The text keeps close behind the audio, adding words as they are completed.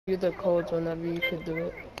you the codes whenever you could do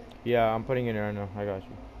it. Yeah, I'm putting it in right now. I got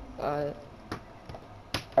you. Uh,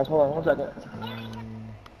 Guys, hold on 1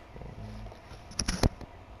 second.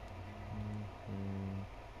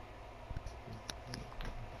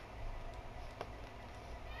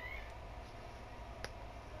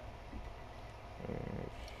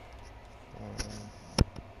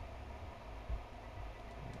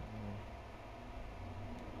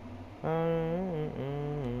 Mm,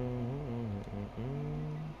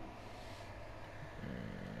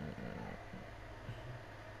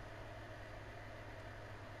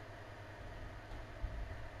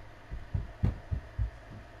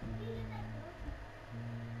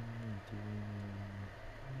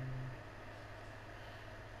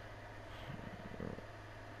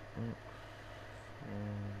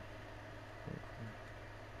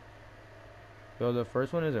 Yo, the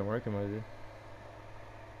first one isn't working, my dude.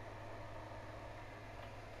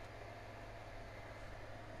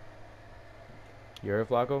 You heard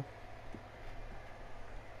Flacco?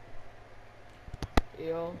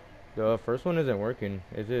 yo. The first one isn't working.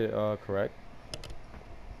 Is it correct?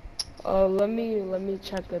 Let me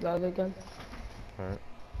check it out again. Alright.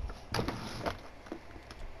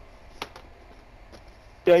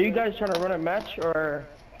 Yeah, are you guys trying to run a match, or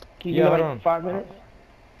can you give Yeah, me hold like on. 5 minutes?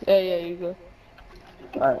 Yeah, you go.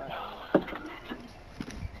 Alright.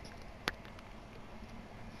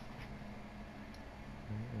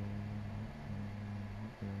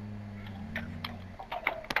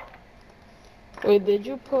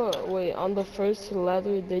 Wait, on the first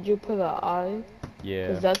letter, did you put a I? Yeah.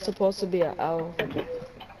 Cause that's supposed to be a L.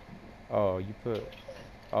 Oh, you put.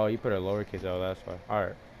 Oh, you put a lowercase L. That's why.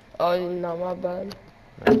 Alright. Oh, no, my bad.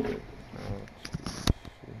 That's good.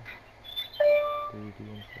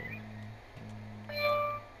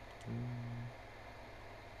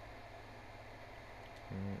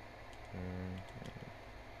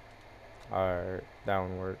 Alright, that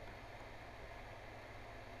one worked.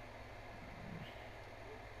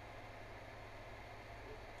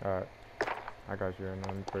 Alright, I got you right now.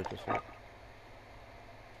 Let me purchase it.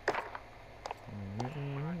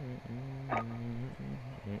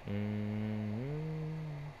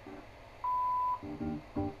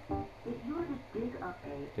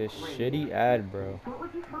 This shitty ad, bro. What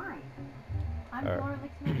would you find? I'm Alright. Laura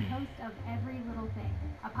Lixman, host of Every Little Thing,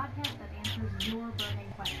 a podcast that answers your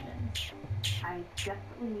burning questions. I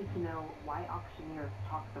desperately need to know why auctioneers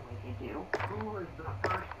talk the way they do. Who was the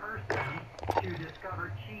first person to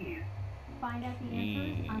discover cheese? Find out the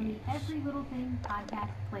answers on the Every Little Thing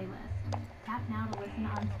podcast playlist. Tap now to listen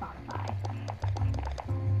on Spotify.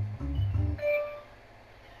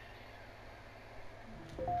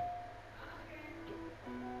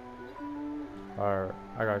 Alright,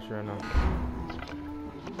 I got you right now.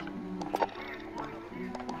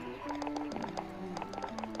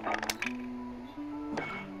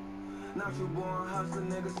 Not too born hustling,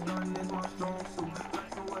 niggas stunting is my strong suit.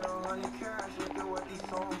 Flexing with 100 cash, look at what these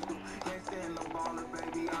songs do. Can't stand the baller,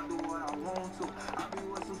 baby, I do what I want to. I be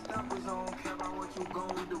with some steppers, I don't care about what you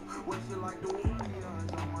gon' do. What you like the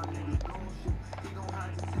Warriors, all my niggas gon' shoot. He gon'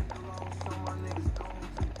 have to take the loss, so my niggas gon'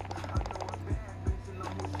 do. I know a bad bitch and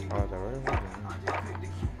know who she Oh, is that right? I just picked the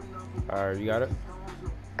Cuban up. Alright, you got it?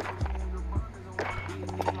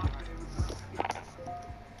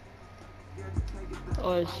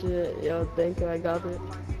 Oh shit, yo, thank you, I got it.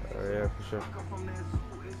 Yeah, for sure.